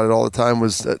talk about it all the time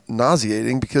was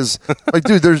nauseating because, like,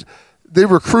 dude, they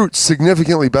recruit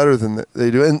significantly better than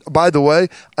they do. And by the way,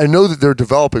 I know that they're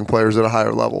developing players at a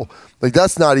higher level. Like,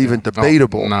 that's not even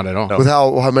debatable. No, not at all. With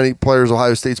how many players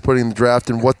Ohio State's putting in the draft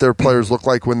and what their players look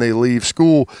like when they leave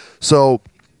school. So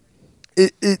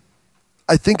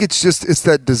I think it's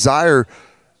that desire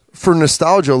for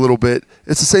nostalgia a little bit.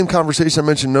 It's the same conversation I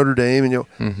mentioned Notre Dame, and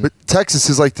but Texas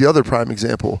is like the other prime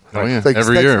example. Oh yeah, like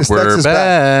every year we're Texas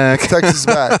back. Texas is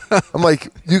back. I'm like,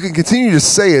 you can continue to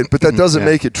say it, but that doesn't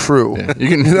make it true. Yeah. You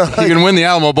can you can win the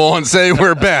Alamo Bowl and say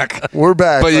we're back. We're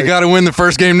back, but you got to win the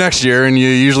first game next year, and you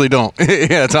usually don't.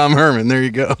 Yeah, Tom Herman. There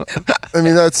you go. I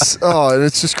mean, and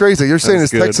it's just crazy. You're saying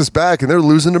it's Texas back, and they're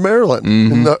losing to Maryland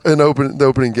in the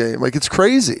opening game. Like, it's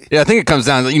crazy. Yeah, I think it comes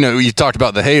down to, you talked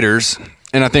about the haters.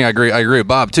 And I think I agree with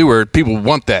Bob, too, where people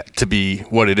want that to be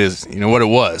what it is, what it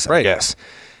was, I guess.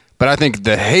 But I think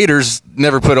the haters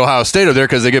never put Ohio State up there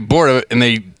because they get bored of it, and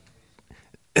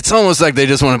it's almost like they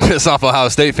just want to piss off Ohio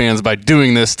State fans by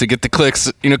doing this to get the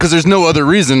clicks, because there's no other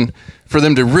reason for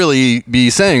them to really be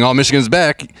saying, Michigan's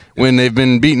back, when they've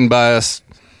been beaten by us,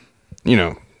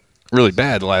 really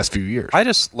bad the last few years. I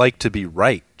just like to be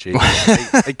right,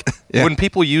 JJ. When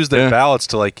people use their ballots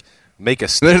to, make a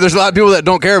statement. There's a lot of people that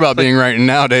don't care about being right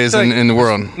nowadays in the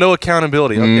world. No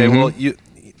accountability. Okay, well,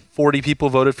 40 people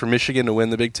voted for Michigan to win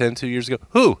the Big Ten 2 years ago.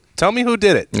 Who? Tell me who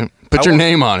did it. Yeah. Put your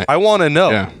name on it. I want to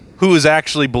know who is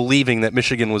actually believing that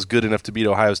Michigan was good enough to beat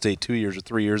Ohio State 2 years or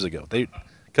 3 years ago.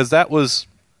 Because that was,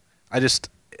 so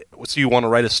you want to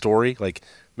write a story like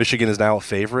Michigan is now a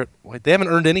favorite? Well, they haven't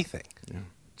earned anything. Yeah.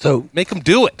 So make them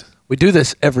do it. We do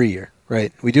this every year,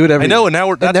 right? We do it every year. I know, and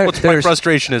now that's what my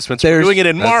frustration is, Spencer. We're doing it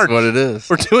in March. That's what it is.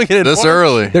 We're doing it in this March.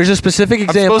 early. There's a specific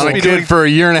example. I'm supposed to be doing for a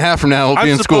year and a half from now. We'll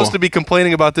be in school. I'm supposed to be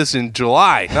complaining about this in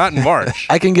July, not in March.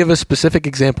 I can give a specific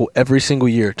example every single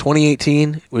year.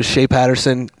 2018 was Shea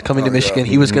Patterson coming to Michigan.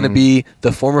 He was going to be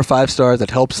the former 5-star that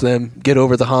helps them get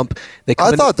over the hump.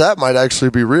 I thought that might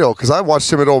actually be real because I watched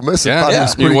him at Ole Miss and thought he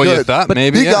was pretty good. You thought, but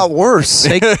maybe, he got worse.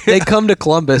 They come to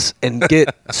Columbus and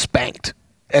get spanked.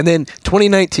 And then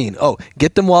 2019,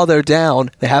 get them while they're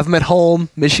down. They have them at home.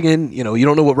 Michigan, you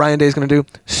don't know what Ryan Day is going to do.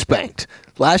 Spanked.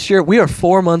 Last year, we are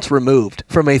 4 months removed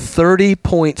from a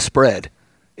 30-point spread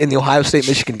in the Ohio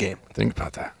State-Michigan game. Think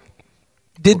about that.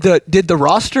 Did the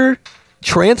roster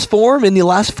transform in the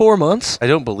last 4 months? I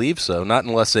don't believe so. Not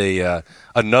unless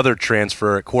another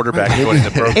transfer at quarterback joined the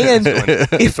program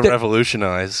to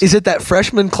revolutionize. Is it that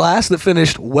freshman class that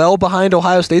finished well behind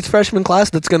Ohio State's freshman class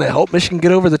that's going to help Michigan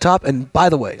get over the top? And by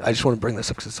the way, I just want to bring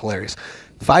this up because it's hilarious.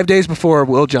 5 days before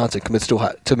Will Johnson commits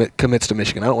to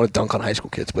Michigan, I don't want to dunk on high school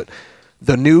kids, but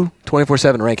the new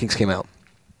 24/7 rankings came out.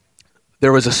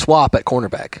 There was a swap at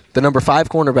cornerback. The number 5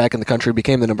 cornerback in the country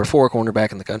became the number 4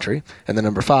 cornerback in the country, and the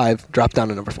number 5 dropped down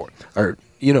to number 4. Or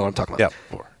you know what I'm talking about.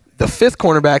 Yeah, 4. The 5th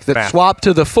cornerback that swapped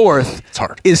to the 4th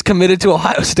is committed to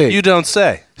Ohio State. You don't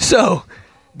say. So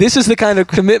this is the kind of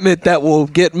commitment that will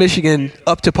get Michigan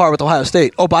up to par with Ohio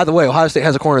State. Oh, by the way, Ohio State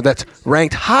has a corner that's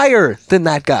ranked higher than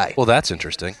that guy. Well, that's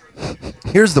interesting.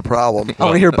 Here's the problem. I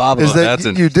want to hear Bob. Is that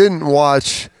you didn't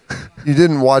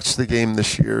watch the game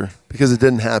this year because it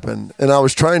didn't happen. And I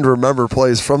was trying to remember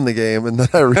plays from the game, and then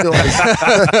I realized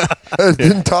it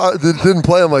didn't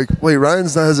play. I'm like, wait,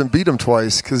 hasn't beat him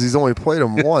twice because he's only played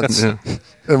him once, and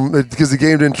because the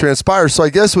game didn't transpire. So I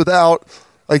guess without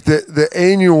like the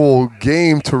annual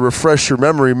game to refresh your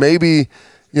memory, maybe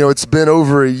it's been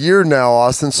over a year now,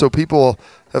 Austin. So people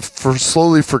have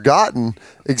slowly forgotten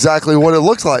exactly what it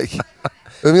looked like.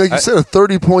 I mean, like you said, a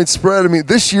 30-point spread. I mean,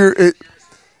 this year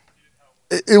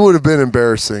it would have been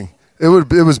embarrassing. It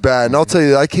was bad. And I'll tell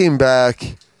you, I came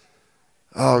back.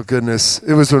 Oh goodness,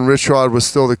 it was when Rich Rod was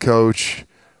still the coach.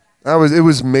 It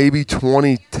was maybe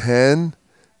 2010,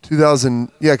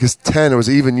 2000. Yeah, because 10 it was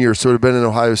an even year, so it would have been in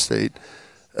Ohio State.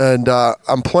 And I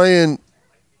was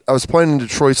playing in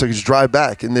Detroit, so I could just drive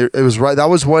back. And it was right. That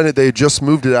was when they had just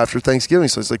moved it after Thanksgiving,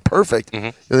 so it's like perfect.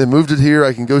 Mm-hmm. They moved it here.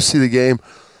 I can go see the game.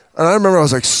 And I remember I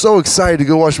was like so excited to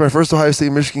go watch my first Ohio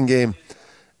State-Michigan game,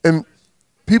 and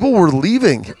people were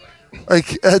leaving,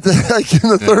 like in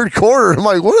the third quarter. I'm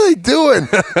like, what are they doing?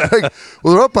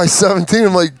 Well, they're up by 17.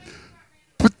 I'm like,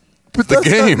 but that's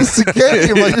the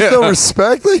game. Like, there's no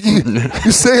respect. Like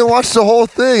you stay and watch the whole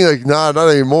thing. Like, nah, not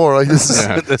anymore. Like this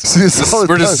is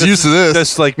we're just used to this.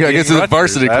 Just like get to the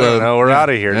varsity club. I don't know. We're out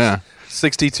of here. Yeah.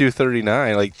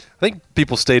 62-39. Like I think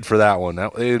people stayed for that one.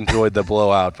 They enjoyed the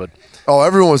blowout, but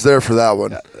everyone was there for that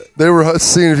one. They were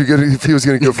seeing if he was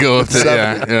going to go up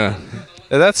there. Yeah.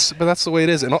 But that's the way it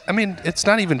is. And I mean, it's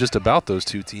not even just about those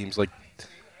two teams. Like,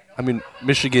 I mean,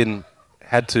 Michigan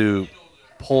had to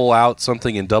pull out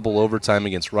something in double overtime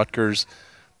against Rutgers.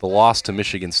 The loss to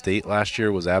Michigan State last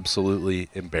year was absolutely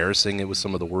embarrassing. It was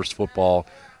some of the worst football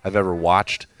I've ever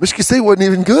watched. Michigan State wasn't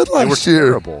even good last year.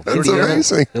 Terrible. That's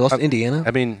amazing. They lost to Indiana. I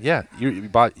mean, yeah,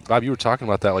 Bob, you were talking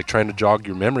about that, like trying to jog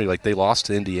your memory. Like they lost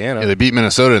to Indiana. Yeah, they beat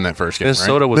Minnesota in that first game.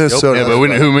 Minnesota was Minnesota,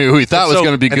 but who we thought was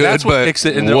going to be good. That's what makes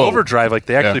it in the overdrive. Like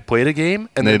they actually played a game,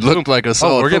 and they looked like a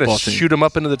solid we're going to shoot them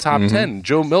up into the top 10.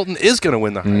 Joe Milton is going to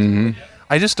win the Heisman.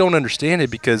 I just don't understand it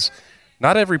because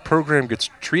not every program gets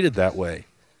treated that way.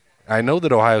 I know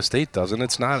that Ohio State doesn't.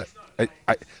 It's not.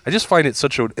 I just find it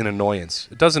such an annoyance.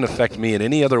 It doesn't affect me in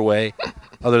any other way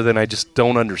other than I just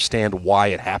don't understand why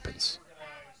it happens.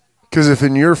 Because if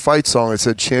in your fight song it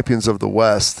said Champions of the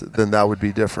West, then that would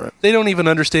be different. They don't even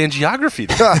understand geography.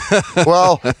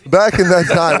 Well, back in that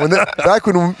time, back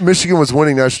when Michigan was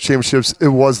winning national championships, it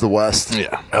was the West.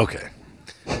 Yeah. Okay.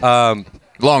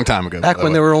 Long time ago. Back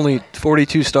when there were only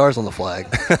 42 stars on the flag.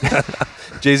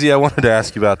 Jay-Z, I wanted to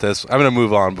ask you about this. I'm going to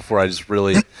move on before I just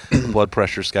really blood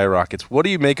pressure skyrockets. What do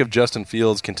you make of Justin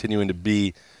Fields continuing to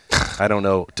be, I don't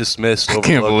know, dismissed? I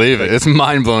can't believe it. It's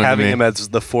mind-blowing to me. Having him as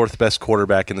the 4th best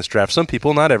quarterback in this draft. Some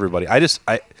people, not everybody. I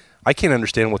can't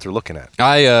understand what they're looking at.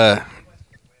 I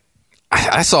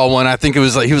saw one. I think he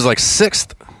was like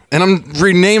 6th. And I'm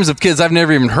reading names of kids I've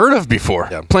never even heard of before.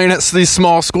 Yeah. Playing at these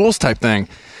small schools type thing.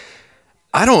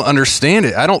 I don't understand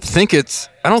it. I don't think it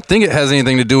has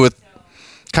anything to do with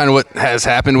kind of what has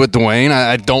happened with Dwayne.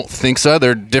 I don't think so.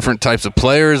 They're different types of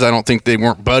players. I don't think they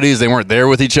weren't buddies. They weren't there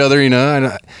with each other, you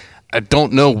know. I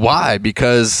don't know why,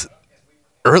 because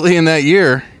early in that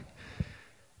year,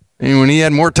 and when he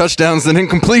had more touchdowns than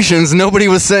incompletions, nobody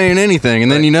was saying anything.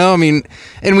 And then,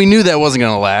 and we knew that wasn't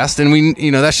going to last. And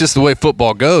that's just the way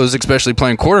football goes, especially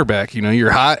playing quarterback.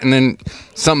 You're hot, and then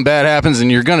something bad happens,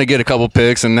 and you're going to get a couple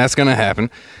picks, and that's going to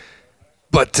happen.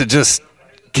 But to just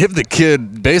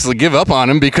basically give up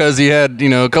on him because he had,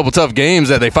 a couple tough games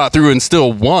that they fought through and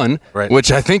still won,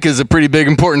 which I think is a pretty big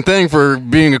important thing for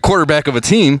being a quarterback of a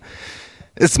team.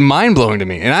 It's mind-blowing to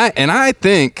me. And I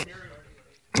think –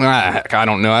 I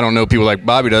don't know. I don't know people like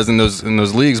Bobby does in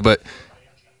those leagues, but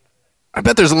I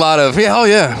bet there's a lot of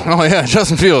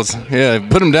Justin Fields. Yeah,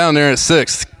 put him down there at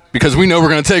 6th because we know we're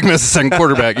going to take him as a second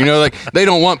quarterback. They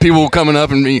don't want people coming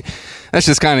up and that's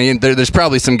just kind of there's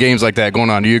probably some games like that going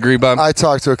on. Do you agree, Bob? I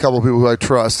talked to a couple of people who I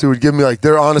trust who would give me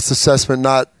their honest assessment,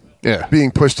 not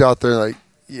being pushed out there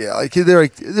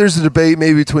there's a debate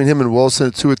maybe between him and Wilson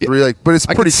at 2 or 3, but it's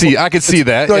pretty. I could see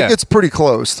that. It's pretty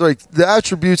close. The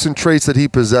attributes and traits that he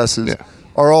possesses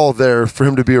are all there for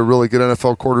him to be a really good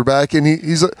NFL quarterback. And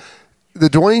he's the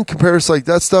Dwayne comparison,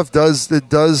 that stuff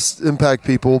does impact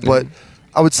people. But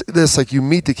I would say this: you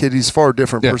meet the kid, he's far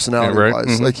different personality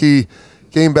wise. Mm-hmm. He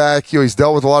came back. He's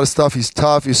dealt with a lot of stuff. He's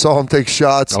tough. You saw him take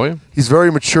shots. Oh, yeah. He's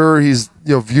very mature. He's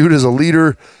viewed as a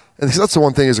leader. And that's the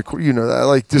one thing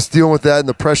that, just dealing with that and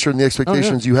the pressure and the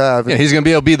expectations you have. Yeah, he's going to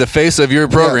be able to be the face of your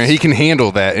program. Yes. He can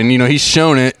handle that. And, he's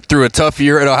shown it through a tough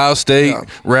year at Ohio State,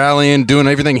 rallying, doing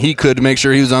everything he could to make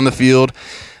sure he was on the field.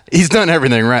 He's done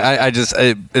everything, right?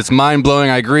 It's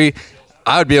mind-blowing. I agree.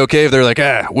 I would be okay if they're like,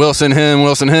 Wilson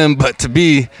him. But to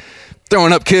be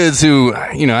throwing up kids who,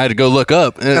 I had to go look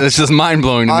up, it's just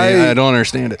mind-blowing to me. I don't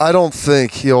understand it. I don't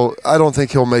think he'll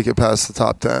make it past the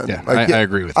top 10. Yeah, I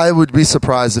agree with you. I would be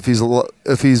surprised if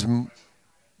he's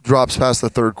drops past the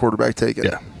 3rd quarterback taken.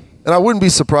 Yeah. And I wouldn't be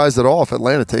surprised at all if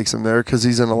Atlanta takes him there because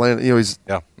he's in Atlanta.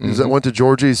 Went to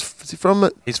Georgia. Is he from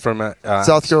it? He's from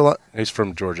South Carolina. He's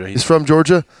from Georgia. He's from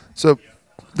Georgia. So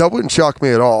that wouldn't shock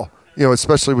me at all,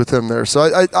 especially with him there. So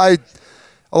I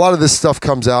a lot of this stuff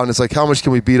comes out, and it's how much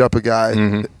can we beat up a guy?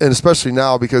 Mm-hmm. And especially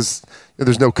now because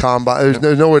there's no combine.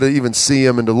 There's no way to even see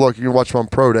him and to look. You can watch him on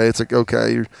pro day. It's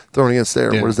okay, you're throwing against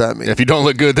Aaron. Yeah. What does that mean? If you don't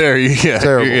look good there,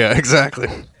 terrible. Yeah, exactly.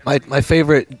 My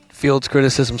favorite Fields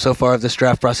criticism so far of this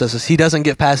draft process is he doesn't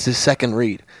get past his second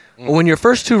read. Well, when your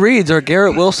first 2 reads are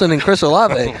Garrett Wilson and Chris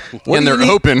Olave, and they're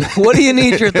open, what do you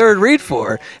need your 3rd read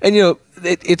for? And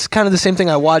it's kind of the same thing.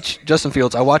 I watch Justin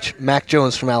Fields. I watch Mac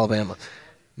Jones from Alabama.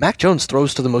 Mac Jones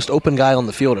throws to the most open guy on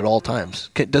the field at all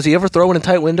times. Does he ever throw in a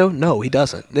tight window? No, he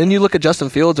doesn't. Then you look at Justin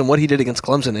Fields and what he did against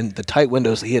Clemson and the tight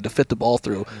windows that he had to fit the ball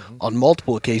through on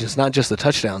multiple occasions, not just the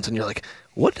touchdowns. And you're like,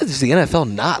 what does the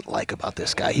NFL not like about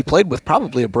this guy? He played with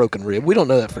probably a broken rib. We don't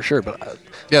know that for sure. But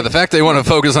the fact they want to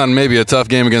focus on maybe a tough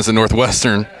game against the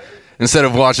Northwestern instead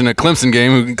of watching a Clemson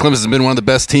game. Clemson's been one of the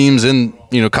best teams in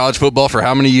college football for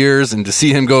how many years, and to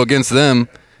see him go against them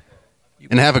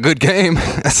and have a good game,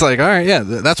 it's all right,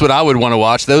 that's what I would want to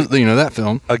watch, that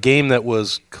film. A game that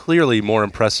was clearly more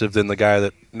impressive than the guy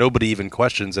that nobody even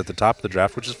questions at the top of the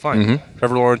draft, which is fine. Mm-hmm.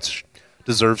 Trevor Lawrence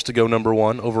deserves to go number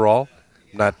 1 overall.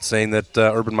 I'm not saying that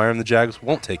Urban Meyer and the Jags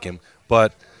won't take him,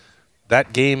 but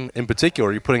that game in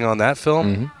particular, you're putting on that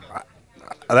film,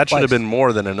 that should have been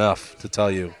more than enough to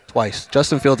tell you. Twice.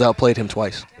 Justin Fields outplayed him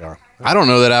twice. Yeah. I don't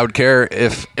know that I would care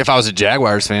if I was a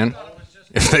Jaguars fan.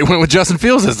 If they went with Justin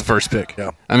Fields as the first pick.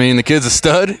 Yeah. I mean, the kid's a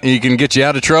stud. He can get you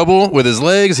out of trouble with his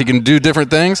legs. He can do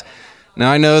different things. Now,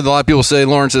 I know that a lot of people say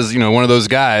Lawrence is, one of those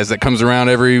guys that comes around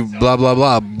every blah, blah,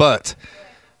 blah. But,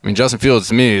 Justin Fields,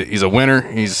 to me, he's a winner.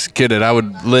 He's a kid that I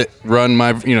would run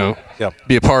my,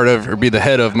 be a part of or be the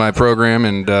head of my program.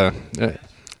 And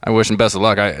I wish him best of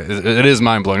luck. It is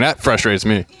mind-blowing. That frustrates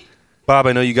me. Bob,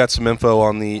 I know you got some info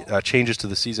on the changes to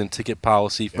the season ticket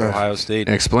policy for Ohio State.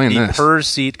 Explain the this.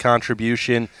 Per-seat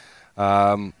contribution.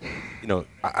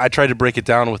 I tried to break it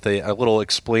down with a little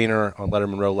explainer on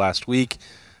Letterman Row last week.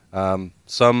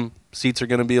 Some seats are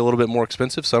going to be a little bit more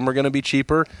expensive. Some are going to be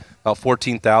cheaper. About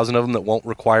 14,000 of them that won't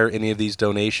require any of these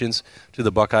donations to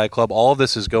the Buckeye Club. All of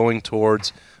this is going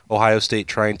towards Ohio State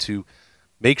trying to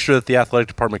make sure that the athletic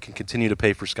department can continue to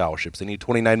pay for scholarships. They need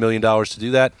 $29 million to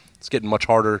do that. It's getting much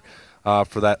harder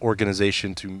for that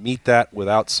organization to meet that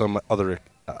without some other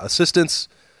assistance.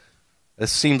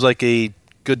 This seems like a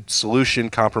good solution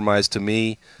compromise to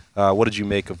me. What did you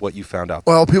make of what you found out?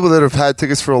 Well, people that have had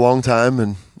tickets for a long time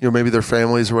and maybe their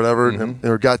families or whatever,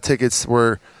 or got tickets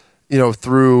where,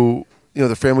 through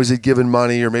their families had given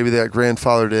money or maybe they got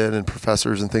grandfathered in and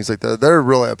professors and things like that, they're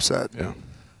really upset. Yeah.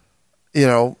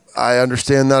 I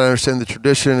understand that. I understand the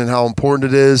tradition and how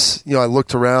important it is. I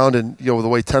looked around and, the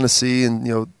way Tennessee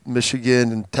and,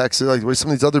 Michigan and Texas, like the way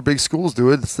some of these other big schools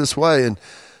do it, it's this way.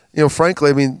 And, frankly,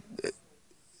 I mean,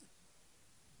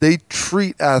 they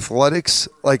treat athletics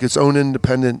like its own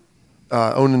independent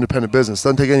business.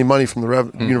 Doesn't take any money from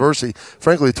the university.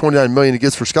 Frankly, the $29 million it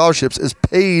gets for scholarships is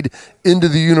paid into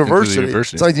the university.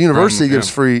 It's like the university gives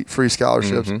free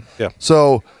scholarships. Yeah.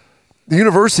 So the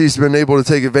university's been able to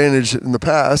take advantage in the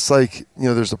past. Like,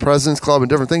 there's the President's Club and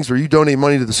different things where you donate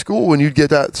money to the school and you'd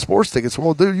get that sports tickets.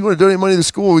 Well, dude, you want to donate money to the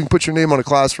school, we can put your name on a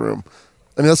classroom.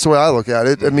 I mean, that's the way I look at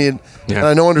it. I mean, and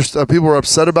I know people are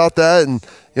upset about that, and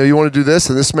you want to do this,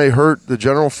 and this may hurt the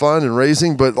general fund and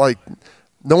raising, but like,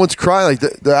 no one's crying. Like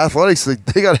the athletics,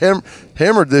 they got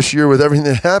hammered this year with everything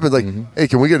that happened. Like, hey,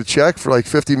 can we get a check for like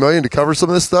 $50 million to cover some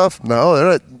of this stuff?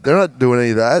 No, they're not doing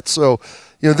any of that. So,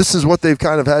 this is what they've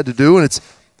kind of had to do. And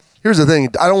here's the thing: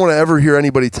 I don't want to ever hear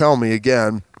anybody tell me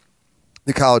again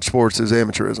that college sports is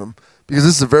amateurism. Because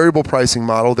this is a variable pricing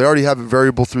model. They already have it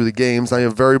variable through the games. Now you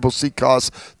have variable seat costs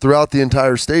throughout the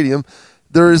entire stadium.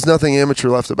 There is nothing amateur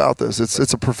left about this.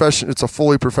 It's a profession. It's a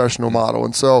fully professional model.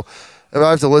 And so, if I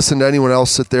have to listen to anyone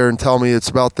else sit there and tell me it's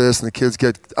about this and the kids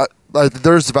get,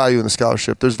 there's value in the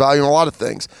scholarship. There's value in a lot of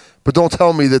things. But don't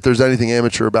tell me that there's anything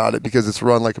amateur about it because it's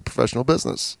run like a professional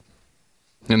business.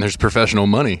 And there's professional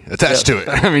money attached to it.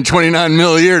 I mean, $29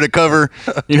 million a year to cover,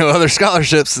 other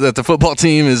scholarships that the football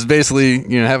team is basically,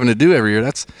 having to do every year.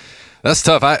 That's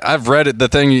tough. I've read it. The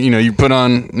thing, you put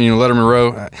on, Letterman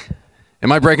Row.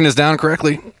 Am I breaking this down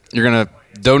correctly? You're going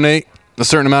to donate a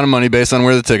certain amount of money based on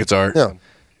where the tickets are. Yeah.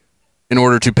 In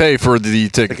order to pay for the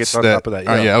tickets on top of that.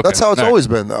 Okay. That's how it's always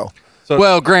been, though. So,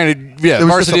 well, granted,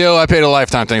 Varsity O, I paid a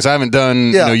lifetime thing, so I haven't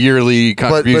done yearly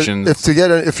contributions. But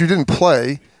if you didn't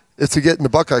play. It's to get in the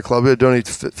Buckeye Club. You had to donate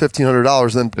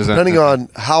 $1,500. Then, depending on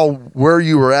where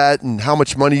you were at and how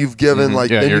much money you've given,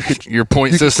 then your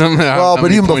point system.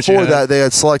 But even before that, they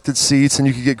had selected seats, and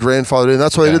you could get grandfathered in.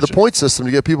 That's why they did the point system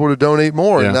to get people to donate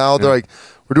more. And now they're like,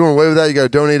 we're doing away with that. You got to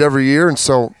donate every year. And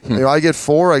so, I get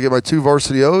 4. I get my 2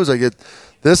 Varsity O's. I get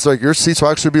this. Like, your seats will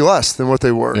actually be less than what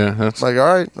they were. Yeah, that's like,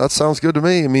 all right, that sounds good to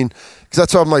me. I mean, because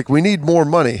that's why I'm like, we need more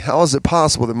money. How is it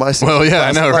possible that my seats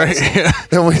I know, right? Yeah.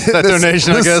 That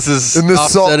donation, I guess, is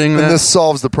offsetting that. And this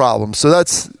solves the problem. So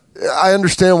I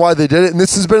understand why they did it. And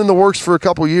this has been in the works for a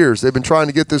couple of years. They've been trying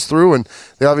to get this through, and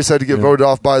they obviously had to get voted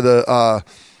off by the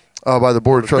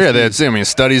board of trustees. Yeah, they had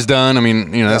studies done. I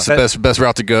mean, that's the best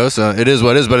route to go. So it is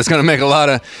what it is, but it's going to make a lot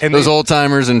of those old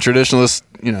timers and traditionalists.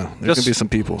 There's going to be some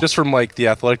people. Just from like the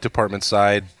athletic department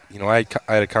side, I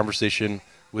had a conversation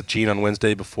with Gene on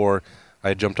Wednesday before I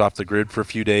had jumped off the grid for a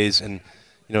few days, and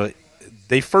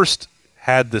they first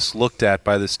had this looked at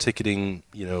by this ticketing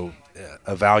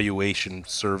evaluation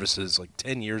services like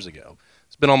 10 years ago.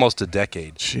 It's been almost a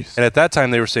decade. Jeez. And at that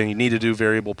time, they were saying you need to do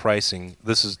variable pricing.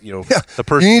 This is, the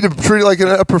person. You need to treat it like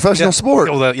a professional sport.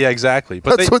 Yeah, exactly.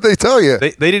 But that's what they tell you.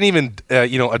 They didn't even,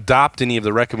 adopt any of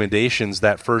the recommendations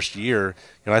that first year.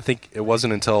 I think it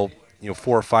wasn't until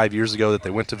 4 or 5 years ago that they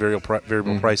went to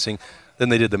variable pricing. Then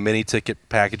they did the mini ticket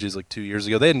packages like 2 years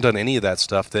ago. They hadn't done any of that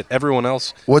stuff that everyone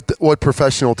else. What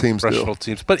professional teams do.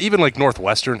 But even like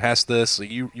Northwestern has this.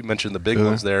 Like you mentioned the big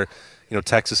ones there.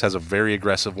 Texas has a very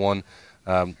aggressive one.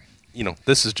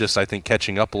 This is just, I think,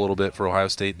 catching up a little bit for Ohio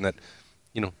State, and that,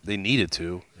 they needed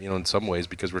to, in some ways,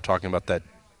 because we're talking about that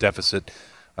deficit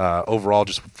overall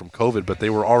just from COVID, but they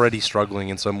were already struggling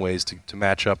in some ways to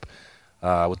match up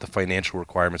with the financial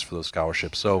requirements for those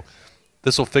scholarships. So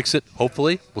this will fix it,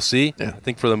 hopefully. We'll see. Yeah. I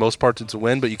think for the most part it's a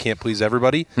win, but you can't please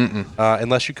everybody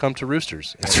unless you come to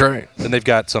Roosters. That's right. And they've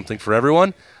got something for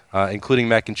everyone, including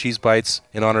mac and cheese bites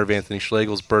in honor of Anthony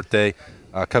Schlegel's birthday.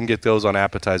 Come get those on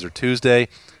Appetizer Tuesday.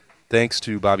 Thanks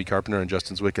to Bobby Carpenter and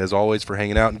Justin Zwick, as always, for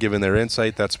hanging out and giving their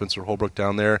insight. That's Spencer Holbrook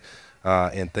down there.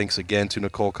 And thanks again to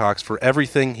Nicole Cox for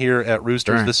everything here at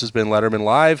Roosters. Right. This has been Letterman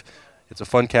Live. It's a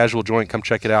fun, casual joint. Come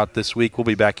check it out this week. We'll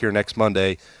be back here next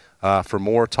Monday for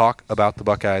more talk about the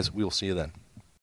Buckeyes. We will see you then.